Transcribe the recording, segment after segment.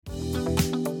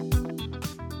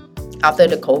After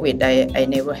the COVID, I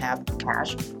never have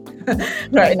cash.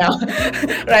 right now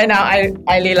right now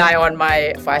I rely on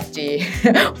my 5G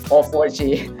or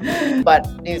 4G, but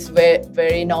it's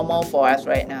very normal for us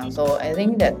right now. So I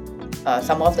think that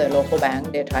some of the local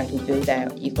banks, they try to build their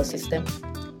ecosystem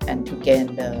and to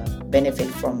gain the benefit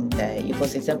from the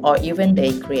ecosystem, or even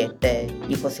they create the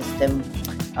ecosystem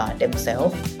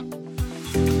themselves.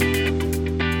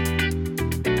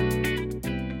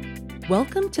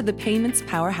 Welcome to the Payments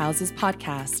Powerhouses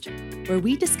podcast, where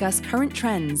we discuss current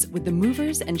trends with the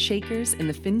movers and shakers in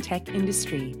the fintech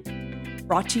industry.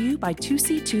 Brought to you by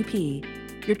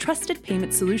 2C2P, your trusted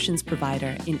payment solutions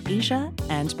provider in Asia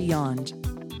and beyond.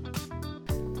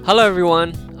 Hello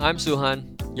everyone, I'm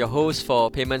Suhan, your host for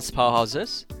Payments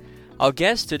Powerhouses. Our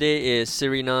guest today is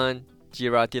Sirinun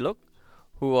Jiradilok,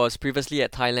 who was previously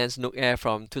at Thailand's Nook Air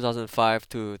from 2005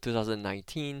 to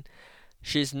 2019.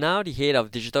 She is now the head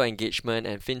of digital engagement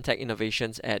and fintech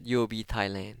innovations at UOB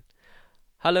Thailand.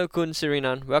 Hello Kun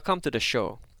Sirinun, welcome to the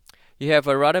show. You have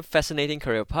a rather fascinating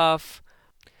career path.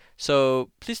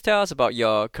 So please tell us about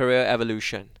your career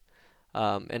evolution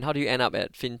and how do you end up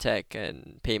at fintech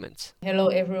and payments? Hello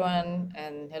everyone,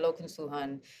 and hello Kun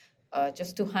Suhan.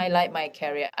 Just to highlight my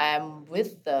career, I am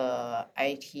with the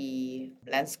IT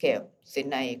landscape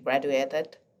since I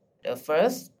graduated. The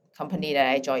first company that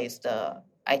I joined is the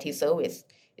IT service.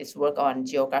 It's work on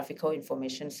geographical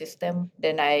information system.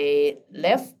 Then I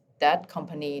left that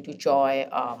company to join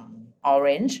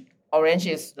Orange. Orange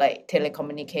is like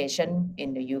telecommunication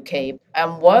in the UK. I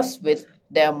was with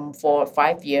them for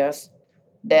 5 years.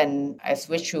 Then I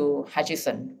switched to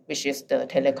Hutchison, which is the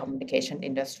telecommunication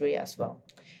industry as well.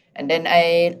 And then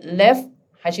I left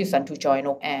Hutchison to join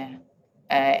Nook Air.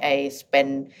 I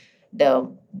spent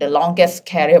the longest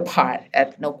career part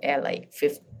at Nook Air, like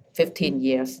 15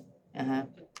 years.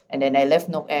 And then I left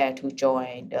Nook Air to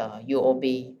join the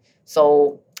UOB.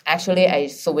 So actually I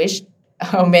switched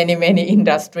many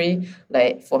industry,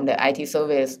 like from the IT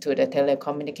service to the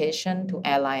telecommunication to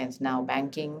airlines, now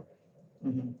banking.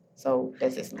 So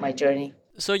this is my journey.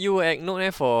 So you were at Nook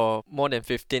Air for more than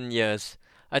 15 years.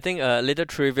 I think a little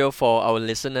trivial for our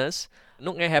listeners.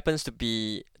 Nook Air happens to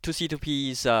be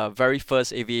 2C2P's very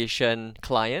first aviation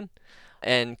client,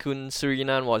 and Kun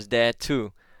Sirinun was there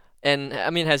too. And I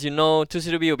mean, as you know,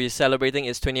 2C2P will be celebrating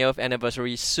its 20th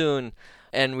anniversary soon,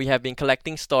 and we have been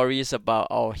collecting stories about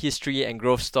our history and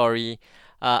growth story.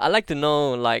 I'd like to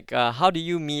know, how do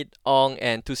you meet Ong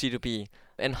and 2C2P,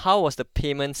 and how was the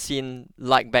payment scene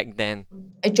like back then?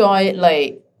 I joined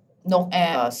Nook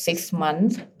Air 6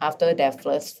 months after their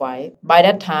first flight. By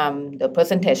that time, the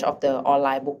percentage of the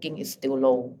online booking is still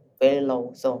low, very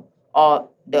low. So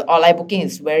the online booking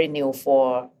is very new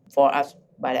for us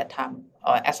by that time.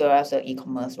 As well as the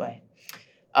e-commerce, right?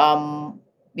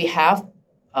 We have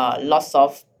lots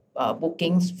of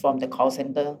bookings from the call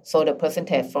center. So the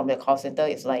percentage from the call center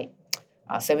is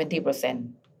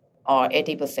 70% or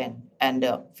 80%. And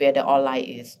via the online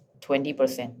is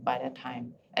 20% by that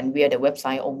time. And via the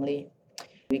website only,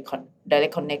 we directly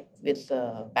connect with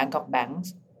Bangkok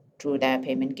banks through their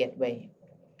payment gateway.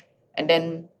 And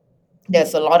then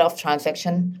there's a lot of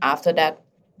transaction. After that,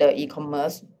 the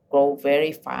e-commerce grow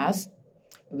very fast.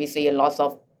 We see a lot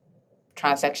of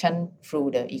transaction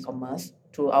through the e-commerce,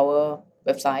 through our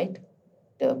website,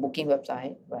 the booking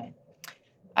website, right?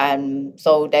 And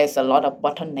so there's a lot of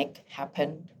bottleneck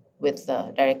happen with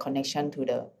the direct connection to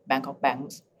the Bangkok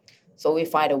banks. So we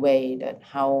find a way that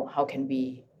how can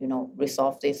we,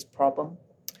 resolve this problem.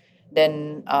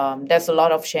 Then there's a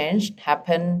lot of change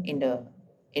happen in the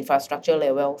infrastructure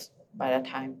levels by that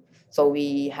time. So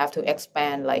we have to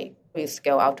expand, we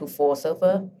scale out to 4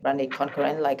 servers, run it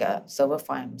concurrent like a server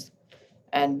farms.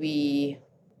 And we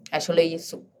actually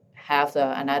have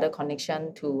another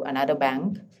connection to another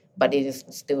bank, but it is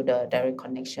still the direct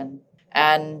connection.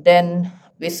 And then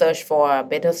we search for a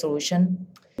better solution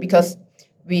because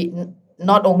we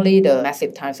not only the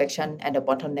massive transaction and the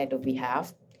bottleneck that we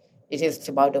have, it is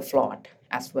about the fraud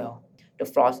as well. The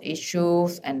fraud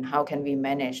issues and how can we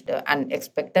manage the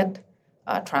unexpected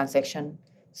transaction.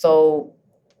 So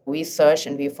we searched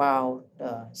and we found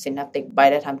Synaptic.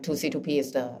 By that time, 2C2P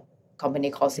is the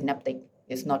company called Synaptic.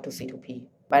 It's not 2C2P.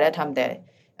 By that time, they're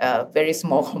a very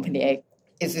small company.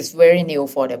 It is very new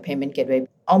for the payment gateway.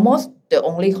 Almost the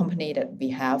only company that we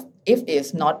have, if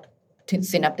it's not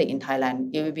Synaptic in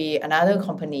Thailand, it will be another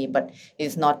company, but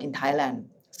it's not in Thailand.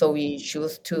 So we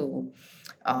choose to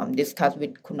discuss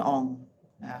with Kun Ong.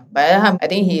 By that time, I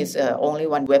think he is only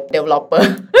one web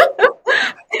developer.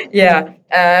 Yeah,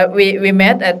 we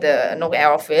met at the Nook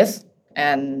Air office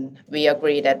And we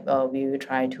agree that we will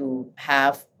try to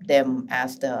have them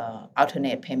as the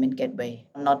alternate payment gateway,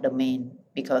 not the main,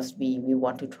 because we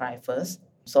want to try first.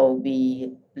 So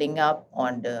we link up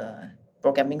on the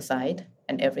programming side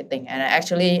and everything. And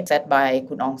actually, set by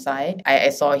Kun Ong side, I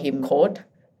saw him code,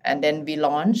 and then we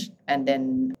launched, and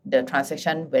then the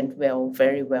transaction went well,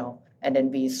 very well. And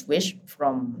then we switched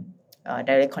from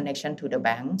direct connection to the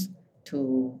banks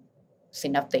to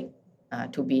Synaptic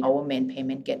to be our main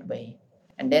payment gateway.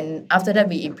 And then after that,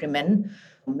 we implement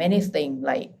many things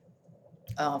like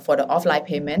for the offline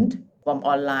payment from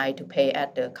online to pay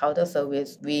at the counter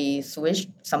service, we switch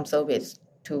some service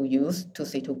to use to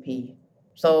C2P.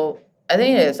 So I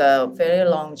think it's a very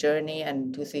long journey,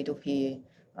 and to C2P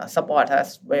support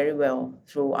us very well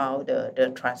throughout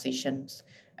the transitions.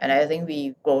 And I think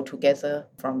we grow together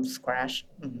from scratch.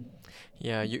 Mhm.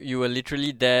 Yeah, you were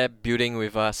literally there building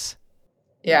with us.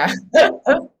 Yeah.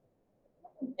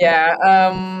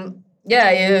 Yeah, yeah,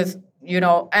 it is.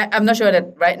 I'm not sure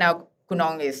that right now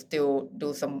Kunong is still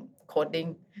do some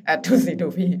coding at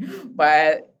 2C2P,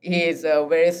 but he is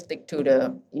very stick to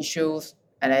the issues,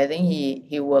 and I think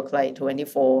he worked like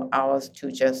 24 hours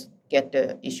to just get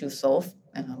the issue solved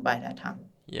by that time.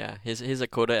 Yeah, he's a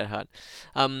coder at heart.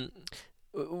 Um,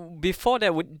 Before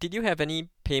that, did you have any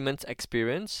payments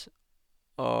experience,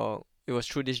 or it was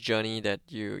through this journey that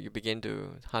you began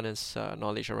to harness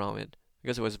knowledge around it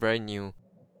because it was very new?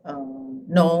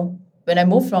 No, when I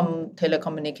moved from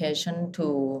telecommunication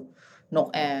to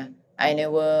Nok Air, I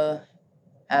never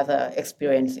have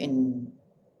experience in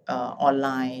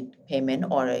online payment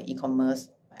or e-commerce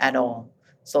at all.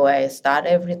 So I start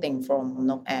everything from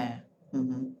Nok Air.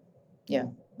 Yeah,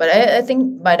 but I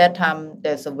think by that time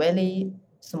there's a very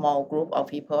small group of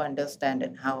people understand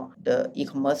that how the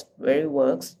e-commerce really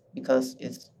works, because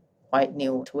it's quite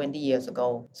new 20 years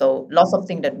ago. So lots of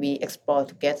things that we explore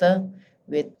together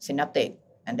with Synaptic,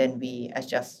 and then we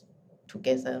adjust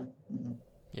together.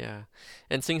 Yeah,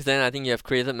 and since then, I think you have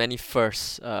created many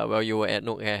firsts while you were at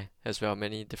Nook Air as well,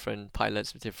 many different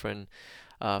pilots with different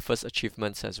first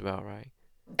achievements as well, right?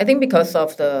 I think because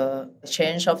of the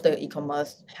change of the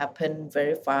e-commerce happened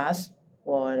very fast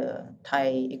for the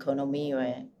Thai economy,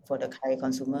 right, for the Thai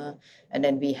consumer. And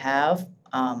then we have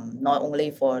not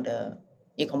only for the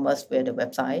e-commerce with the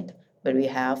website, but we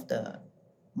have the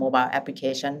mobile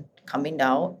application coming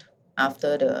out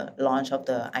after the launch of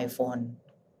the iPhone.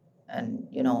 And,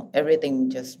 everything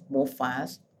just moved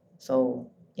fast. So,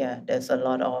 yeah, there's a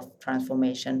lot of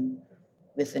transformation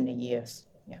within the years.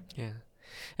 Yeah. Yeah.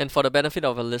 And for the benefit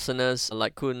of our listeners,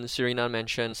 like Kun Sirinan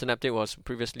mentioned, Synaptic was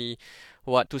previously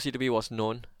what 2C2B was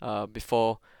known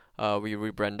before we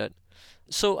rebranded.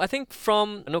 So I think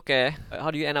from Nook Air,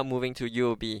 how do you end up moving to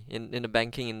UOB in the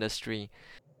banking industry?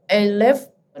 I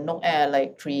left Nok Air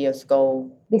like 3 years ago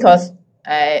because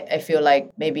I feel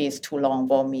like maybe it's too long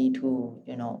for me to,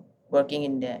 working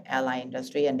in the airline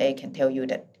industry, and they can tell you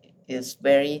that it's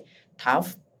very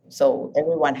tough. So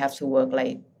everyone has to work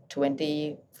like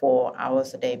 24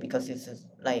 hours a day because it's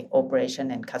like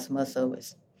operation and customer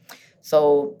service.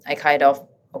 So I kind of,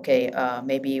 okay,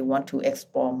 maybe want to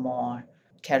explore more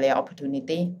career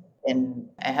opportunity. And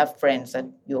I have friends at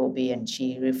UOB, and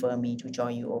she referred me to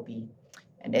join UOB.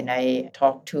 And then I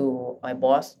talked to my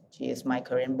boss. She is my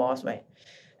current boss, right?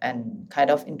 And kind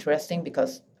of interesting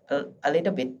because a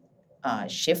little bit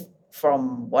shift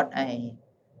from what I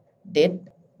did,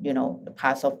 the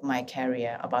past of my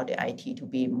career about the IT to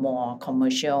be more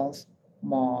commercial,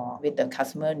 more with the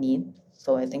customer need.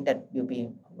 So I think that will be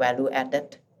value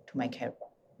added to my career.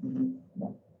 Mhm.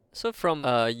 So from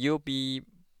a UOB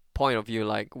point of view,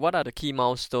 like what are the key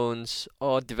milestones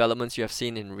or developments you have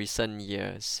seen in recent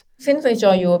years? Since I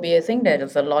joined UOB, I think there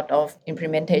is a lot of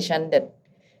implementation that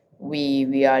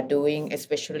we are doing,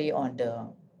 especially on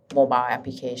the mobile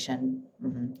application.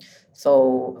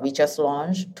 So we just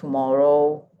launched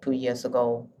tomorrow 2 years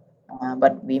ago,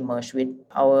 but we merged with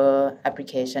our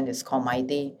application. It's called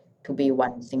Mighty to be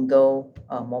one single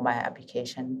mobile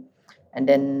application. And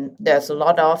then there's a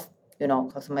lot of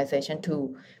customization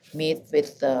to meet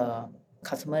with the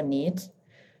customer needs,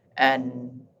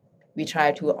 and we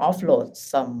try to offload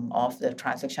some of the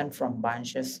transaction from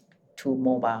branches to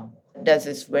mobile. That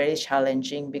is very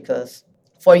challenging because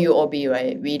for UOB,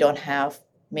 right, we don't have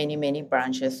many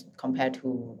branches compared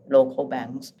to local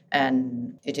banks,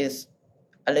 and it is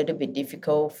a little bit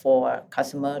difficult for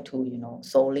customer to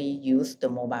solely use the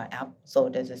mobile app. So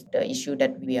this is the issue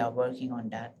that we are working on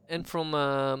that. And from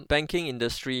a banking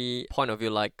industry point of view,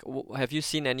 like have you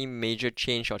seen any major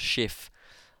change or shift,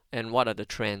 and what are the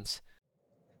trends?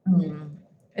 Mm.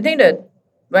 I think that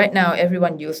Right now,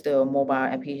 everyone use the mobile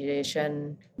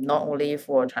application not only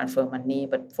for transfer money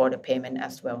but for the payment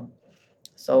as well.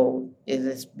 So it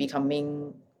is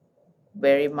becoming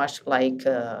very much like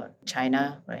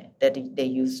China, right? That they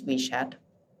use WeChat.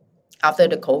 After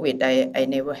the COVID, I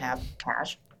never have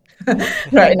cash.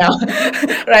 Right now,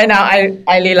 right now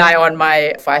I rely on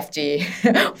my 5G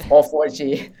or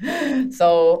 4G.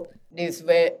 So this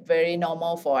very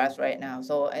normal for us right now.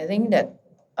 So I think that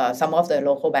some of the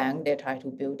local bank they try to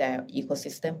build their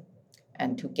ecosystem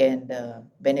and to gain the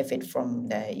benefit from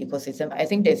the ecosystem. I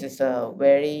think this is a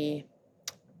very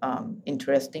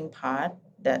interesting part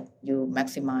that you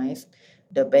maximize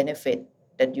the benefit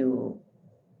that you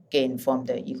gain from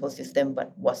the ecosystem.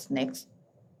 But what's next?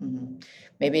 Mhm.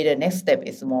 Maybe the next step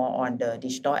is more on the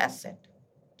digital asset,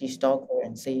 digital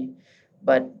currency.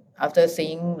 But after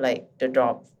seeing like the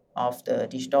drop of the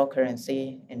digital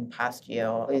currency in past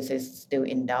year, is it still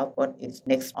in doubt? What is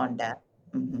next on that?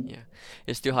 Mhm. Yeah,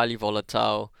 it's still highly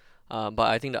volatile, but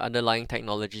I think the underlying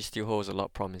technology still holds a lot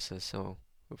of promises, so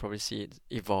we'll probably see it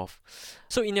evolve.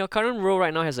 So, in your current role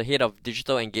right now as the head of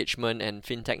digital engagement and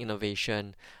fintech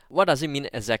innovation, what does it mean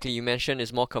exactly? You mentioned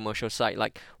it's more commercial side.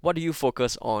 Like, what do you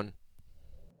focus on?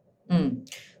 Mm.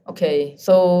 Okay,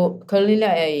 so currently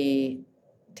I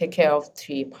take care of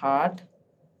three parts.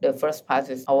 The first part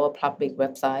is our public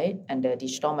website and the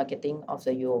digital marketing of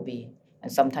the UOB,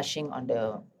 and some touching on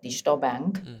the digital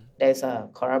bank. Mm. There's a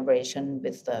collaboration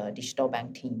with the digital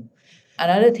bank team.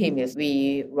 Another team is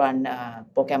we run a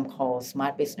program called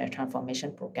Smart Business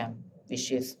Transformation Program,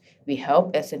 which is we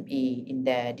help SME in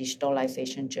their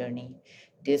digitalization journey.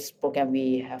 This program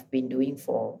we have been doing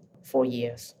for 4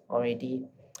 years already,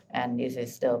 and this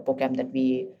is the program that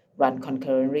we run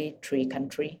concurrently 3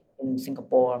 countries in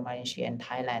Singapore, Malaysia, and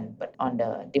Thailand, but on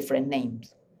the different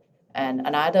names. And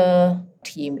another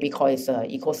team we call is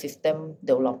ecosystem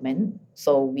development.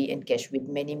 So we engage with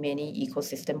many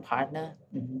ecosystem partner.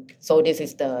 So this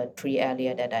is the three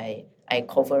area that I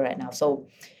cover right now. So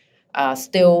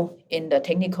still in the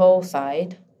technical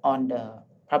side on the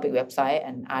public website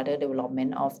and other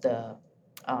development of the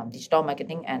digital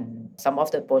marketing and some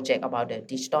of the project about the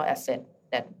digital asset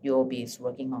that UOB is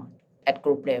working on at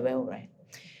group level, right?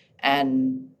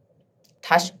 And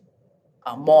touch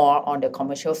more on the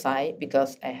commercial side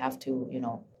because I have to,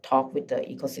 talk with the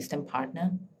ecosystem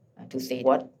partner to see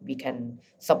what we can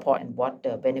support and what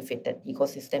the benefit that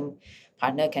ecosystem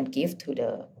partner can give to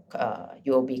the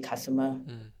UOB customer.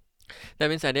 Mm. That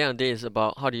means at the end of the day, it's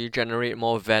about how do you generate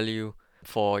more value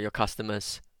for your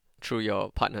customers through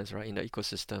your partners, right, in the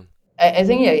ecosystem. I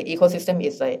think the ecosystem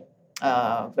is like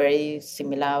very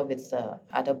similar with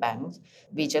other banks.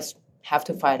 We just have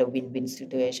to find a win-win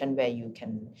situation where you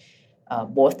can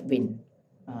both win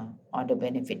on the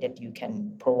benefit that you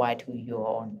can provide to your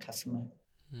own customer.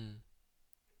 Mm.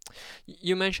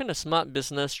 You mentioned the Smart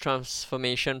Business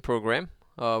Transformation Program,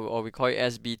 or we call it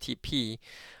SBTP,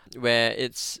 where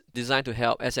it's designed to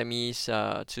help SMEs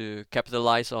to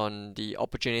capitalize on the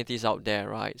opportunities out there,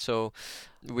 right? So,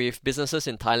 with businesses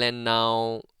in Thailand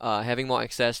now having more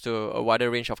access to a wider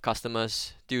range of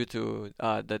customers due to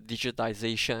the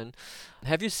digitization,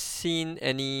 have you seen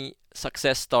any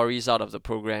success stories out of the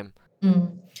program?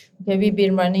 Mm. Okay, we've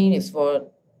been running this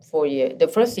for 4 years. The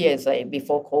first year is like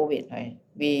before COVID, right?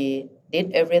 We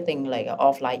did everything like an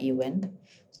offline event.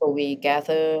 So we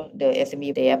gather the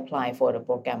SME, they apply for the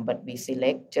program, but we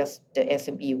select just the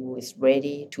SME who is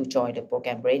ready to join the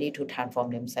program, ready to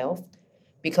transform themselves,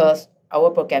 because our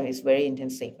program is very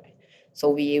intensive. Right? So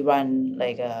we run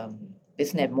like a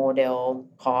business model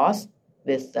course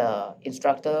with the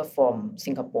instructor from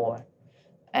Singapore,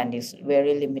 and it's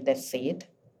very limited seat.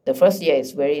 The first year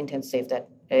is very intensive that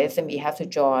the SME have to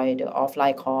join the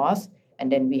offline course,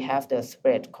 and then we have the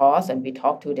spread course, and we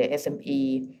talk to the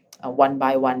SME one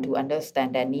by one to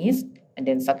understand their needs, and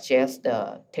then suggest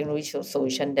the technology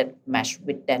solution that match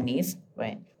with their needs,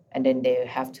 right? And then they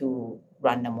have to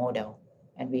run a model,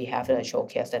 and we have to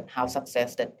showcase that how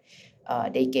success that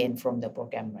they gain from the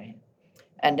program, right?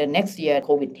 And the next year,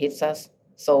 COVID hits us,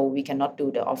 so we cannot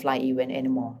do the offline event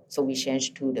anymore. So we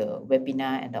changed to the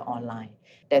webinar and the online.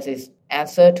 That is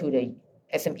answer to the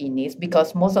SME needs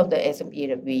because most of the SME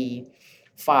that we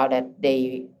found that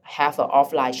they have an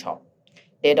offline shop.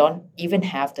 They don't even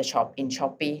have the shop in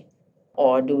Shopee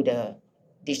or do the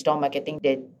digital marketing.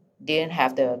 They didn't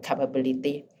have the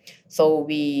capability. So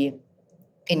we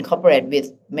incorporate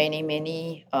with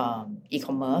many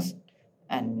e-commerce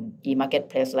and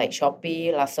e-marketplace like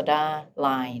Shopee, Lazada,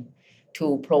 Line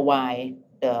to provide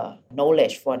the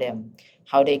knowledge for them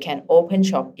how they can open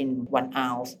shop in 1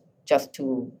 hour just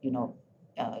to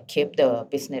keep the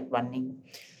business running.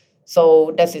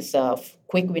 So that is a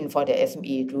quick win for the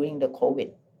SME during the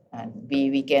COVID. And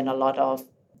we gain a lot of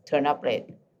turn up rate.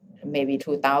 Maybe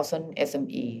 2,000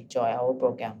 SME join our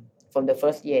program. From the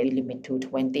first year, we limit to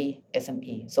 20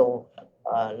 SME. So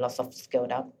lots of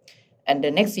scaled up. And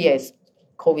the next year is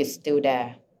COVID still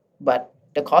there. But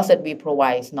the cost that we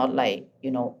provide is not like,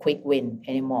 quick win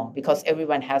anymore because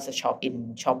everyone has a shop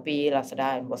in Shopee,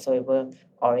 Lazada, and whatsoever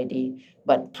already.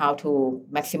 But how to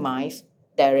maximize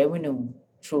their revenue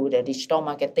through the digital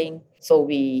marketing. So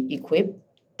we equip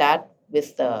that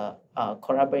with the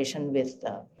collaboration with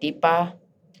DIPA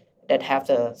that have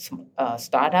the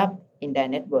startup in their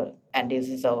network. And this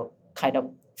is a kind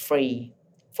of free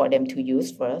for them to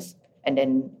use first. And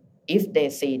then if they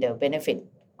see the benefit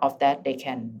of that, they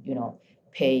can,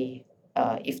 pay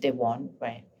if they want,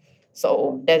 right?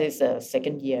 So that is the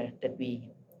second year that we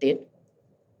did.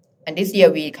 And this year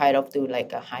we kind of do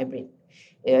like a hybrid.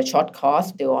 A short course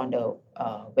still on the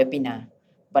webinar,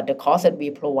 but the course that we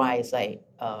provide is like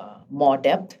more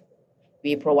depth.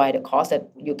 We provide a course that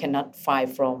you cannot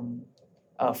find from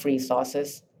free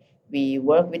sources. We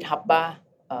work with Hubba.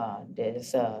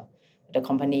 There's the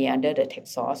company under the tech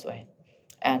source, right?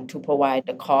 And to provide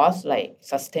the course like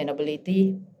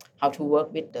sustainability, how to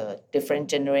work with the different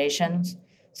generations,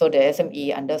 so the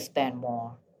SME understand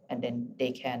more, and then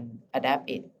they can adapt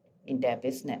it in their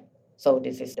business. So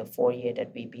this is the 4 year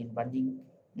that we've been running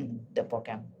the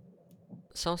program.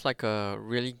 Sounds like a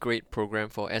really great program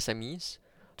for SMEs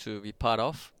to be part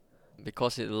of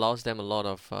because it allows them a lot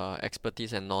of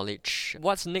expertise and knowledge.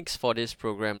 What's next for this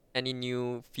program? Any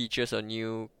new features or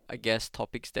new, I guess,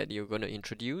 topics that you're going to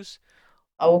introduce?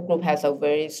 Our group has a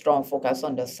very strong focus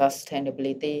on the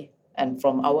sustainability, and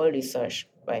from our research,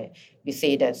 right, we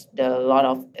see that a lot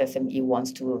of SME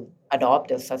wants to adopt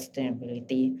the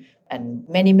sustainability, and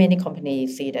many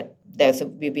companies see that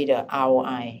will be the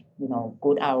ROI,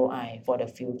 good ROI for the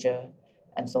future,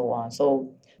 and so on.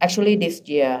 So actually, this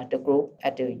year the group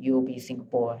at the UOB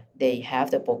Singapore, they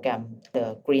have the program,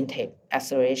 the Green Tech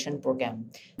Acceleration Program,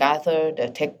 gather the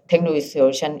technology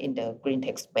solution in the green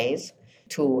tech space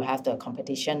to have the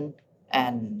competition,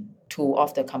 and two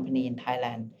of the company in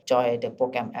Thailand join the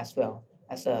program as well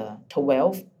as a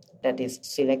 12 that is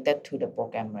selected to the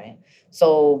program, right?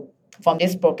 So from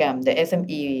this program, the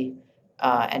SME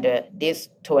and this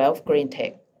 12 green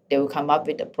tech, they will come up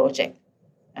with a project.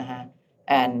 Uh-huh.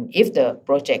 And if the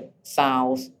project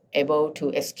sounds able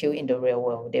to execute in the real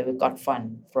world, they will got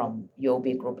fund from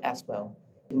UOB Group as well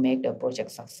to make the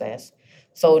project success.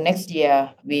 So next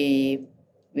year,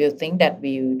 we'll think that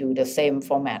we will do the same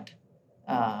format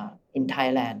in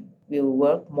Thailand. We'll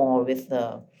work more with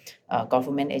the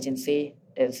government agency.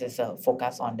 This is a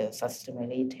focus on the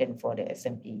sustainability trend for the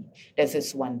SME. This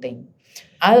is one thing.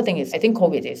 Other thing is, I think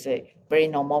COVID is very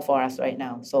normal for us right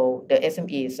now. So the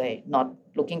SME is not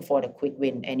looking for the quick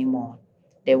win anymore.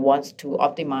 They want to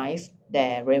optimize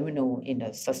their revenue in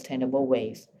the sustainable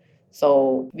ways.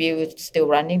 So we will still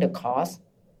running the cost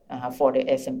for the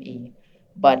SME,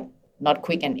 but not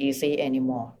quick and easy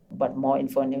anymore, but more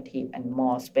informative and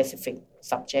more specific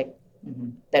subject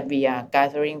that we are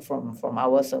gathering from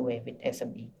our survey with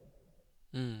SME.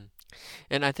 Mm.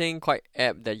 And I think quite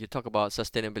apt that you talk about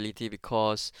sustainability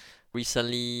because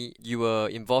recently you were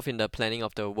involved in the planning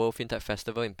of the World FinTech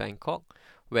Festival in Bangkok,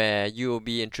 where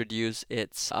UOB introduced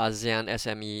its ASEAN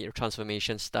SME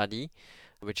Transformation Study,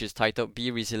 which is titled Be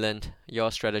Resilient,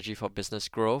 Your Strategy for Business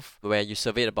Growth, where you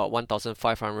surveyed about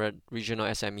 1,500 regional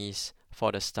SMEs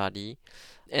for the study.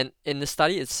 And in the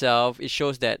study itself, it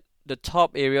shows that the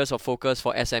top areas of focus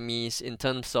for SMEs in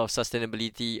terms of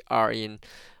sustainability are in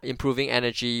improving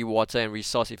energy, water, and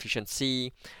resource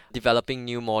efficiency, developing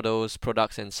new models,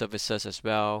 products, and services as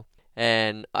well.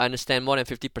 And I understand more than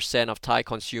 50% of Thai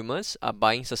consumers are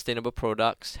buying sustainable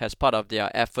products as part of their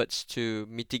efforts to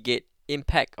mitigate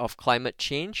impact of climate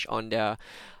change on their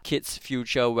kids'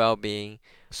 future well-being.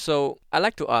 So I'd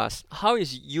like to ask, how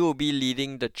is UOB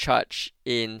leading the charge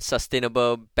in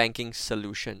sustainable banking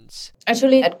solutions?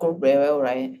 Actually, at group level,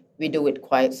 right, we do it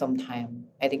quite some time.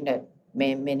 I think that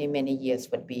many years,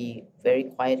 but we very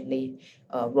quietly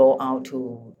roll out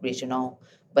to regional.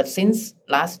 But since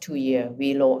last 2 years,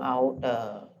 we roll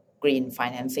out green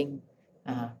financing.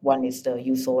 One is the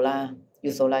USolar.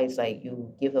 USolar is like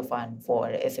you give a fund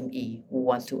for the SME who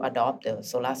wants to adopt the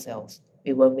solar cells.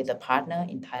 We work with a partner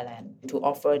in Thailand to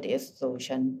offer this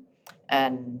solution.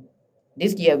 And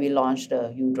this year we launched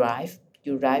the U-Drive.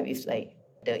 U-Drive is like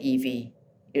the EV,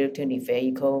 electronic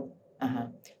vehicle.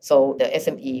 So the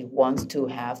SME wants to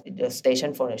have the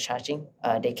station for the charging.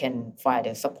 They can find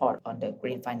the support on the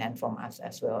green finance from us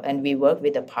as well. And we work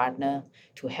with a partner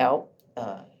to help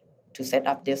to set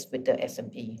up this with the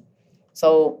SME.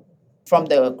 So from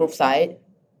the group side,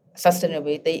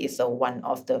 sustainability is one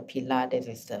of the pillar that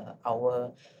is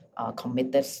our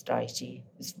committed strategy.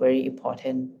 It's very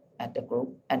important at the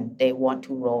group, and they want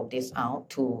to roll this out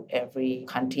to every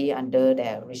country under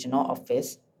their regional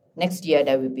office. Next year,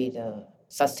 there will be the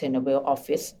sustainable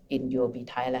office in UOB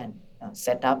Thailand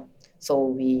set up. So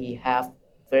we have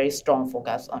very strong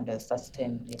focus on the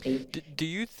sustainability. Do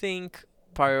you think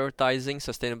prioritizing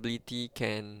sustainability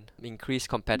can increase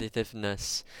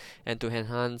competitiveness and to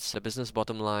enhance the business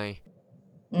bottom line?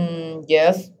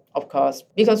 Yes, of course,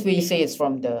 because we see it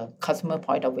from the customer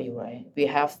point of view, right? We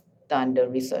have done the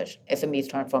research, SME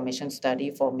transformation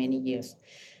study for many years,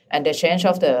 and the change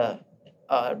of the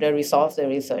result of the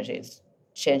research is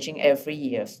changing every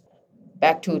year.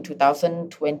 Back to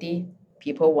 2020,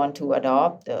 people want to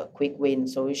adopt the quick win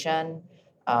solution.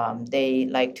 They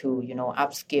like to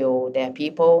upskill their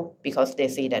people because they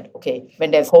see that okay,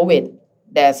 when there's COVID,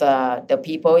 there's the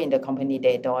people in the company,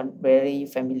 they don't really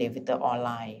familiar with the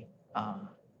online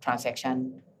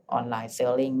transaction, online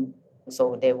selling.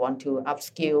 So they want to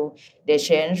upskill. They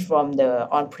change from the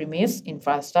on-premise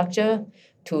infrastructure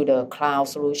to the cloud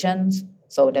solutions.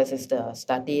 So this is the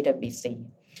study that we see.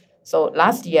 So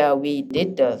last year we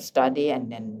did the study,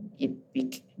 and then it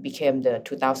became the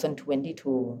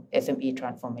 2022 SME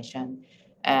transformation.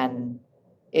 And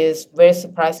it's very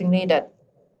surprisingly that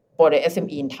for the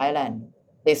SME in Thailand,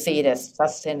 they see that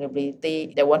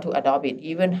sustainability, they want to adopt it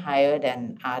even higher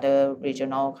than other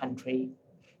regional country,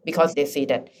 because they see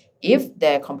that if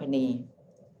their company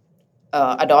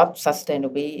adopt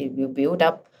sustainability, it will build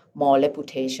up more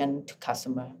reputation to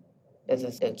customer. This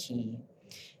is the key.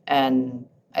 And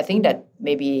I think that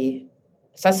maybe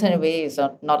sustainability is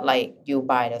not like you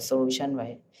buy the solution,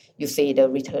 right? You see the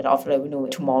return of revenue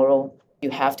tomorrow.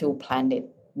 You have to plan it.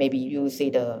 Maybe you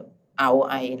see the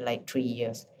ROI in like 3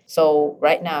 years. So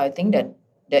right now, I think that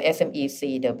the SME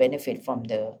see the benefit from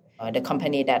the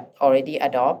company that already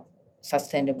adopt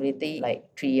sustainability like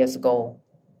 3 years ago.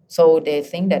 So they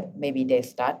think that maybe they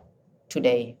start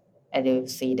today and they will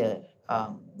see the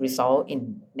result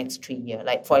in next 3 years.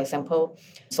 Like for example,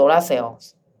 solar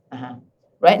cells. Uh-huh.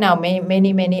 Right now, many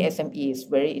SMEs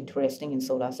very interesting in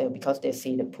solar cell because they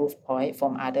see the proof point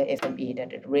from other SME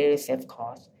that it really save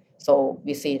cost. So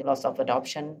we see lots of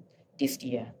adoption this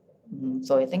year.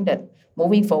 So I think that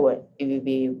moving forward, it will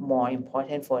be more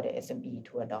important for the SME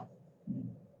to adopt.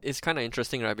 It's kind of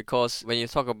interesting, right? Because when you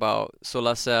talk about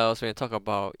solar cells, when you talk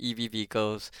about EV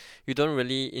vehicles, you don't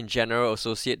really, in general,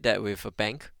 associate that with a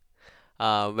bank.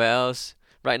 Whereas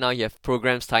right now you have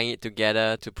programs tying it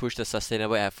together to push the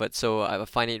sustainable effort. So I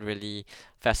find it really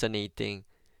fascinating.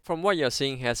 From what you're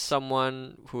saying, as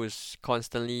someone who's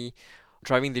constantly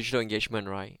driving digital engagement,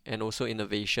 right, and also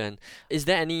innovation, is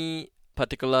there any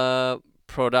particular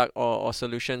product or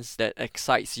solutions that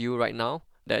excites you right now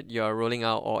that you're rolling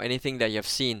out, or anything that you've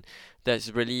seen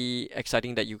that's really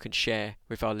exciting that you can share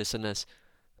with our listeners?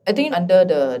 I think under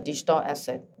the digital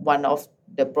asset, one of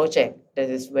the project that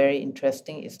is very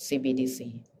interesting is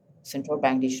CBDC, Central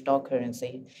Bank Digital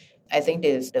Currency. I think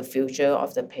this is the future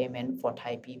of the payment for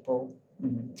Thai people.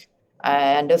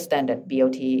 I understand that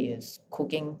BOT is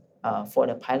cooking for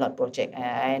the pilot project.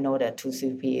 I know that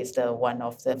 2CP is the one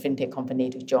of the fintech company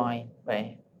to join,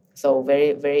 right? So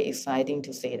very, very exciting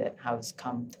to see that how it's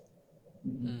come.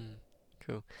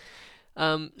 Cool.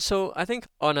 So I think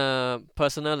on a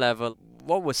personal level,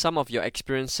 what were some of your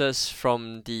experiences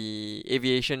from the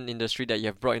aviation industry that you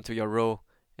have brought into your role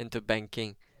into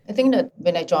banking? I think that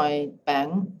when I joined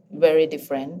bank, very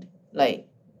different, like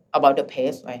about the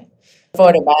pace, right?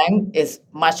 For the bank, it's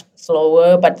much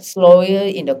slower, but slower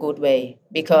in a good way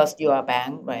because you are a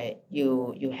bank, right?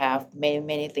 You have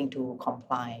many things to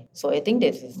comply. So I think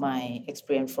this is my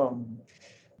experience from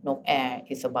Nok Air.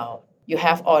 Is about you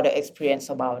have all the experience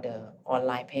about the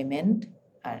online payment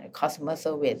and customer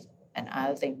service and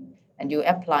other things, and you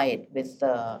apply it with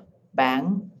the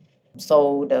bank,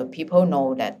 so the people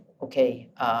know that okay,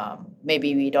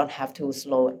 maybe we don't have to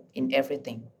slow in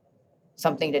everything.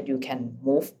 Something that you can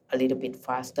move a little bit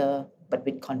faster, but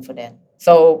with confidence.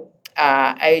 So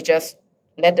I just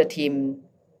let the team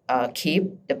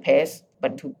keep the pace,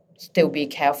 but to still be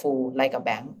careful like a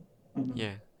bank.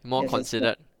 Yeah, more This is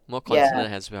considered, more yeah,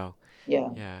 considered as well. yeah,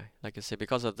 Yeah, like I said,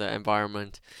 because of the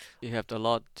environment, you have a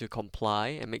lot to comply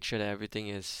and make sure that everything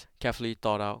is carefully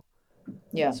thought out.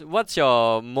 yeah. So what's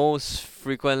your most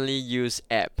frequently used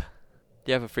app?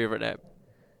 Do you have a favorite app?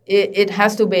 It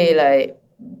has to be like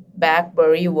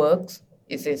BlackBerry works.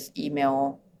 It is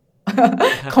email,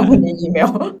 company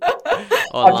email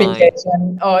Online.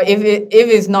 application. Or if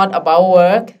it's not about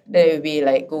work, there will be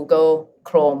like Google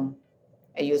Chrome.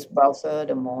 I use browser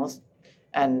the most.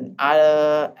 And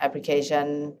other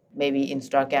application, maybe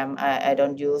Instagram. I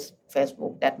don't use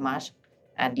Facebook that much,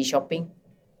 and e-shopping.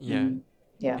 Yeah.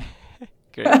 Yeah.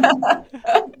 Great.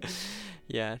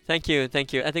 Yeah, thank you. I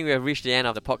think we have reached the end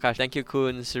of the podcast. Thank you,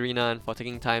 Kun, Sirinun, for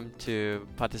taking time to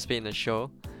participate in the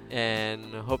show,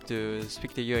 and hope to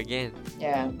speak to you again.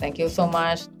 Yeah, thank you so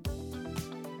much.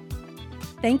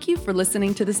 Thank you for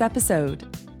listening to this episode.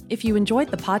 If you enjoyed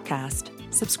the podcast,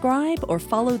 subscribe or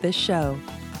follow this show.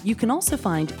 You can also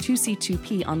find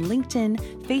 2C2P on LinkedIn,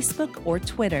 Facebook, or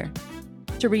Twitter.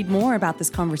 To read more about this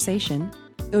conversation,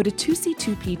 go to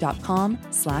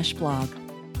 2c2p.com/blog.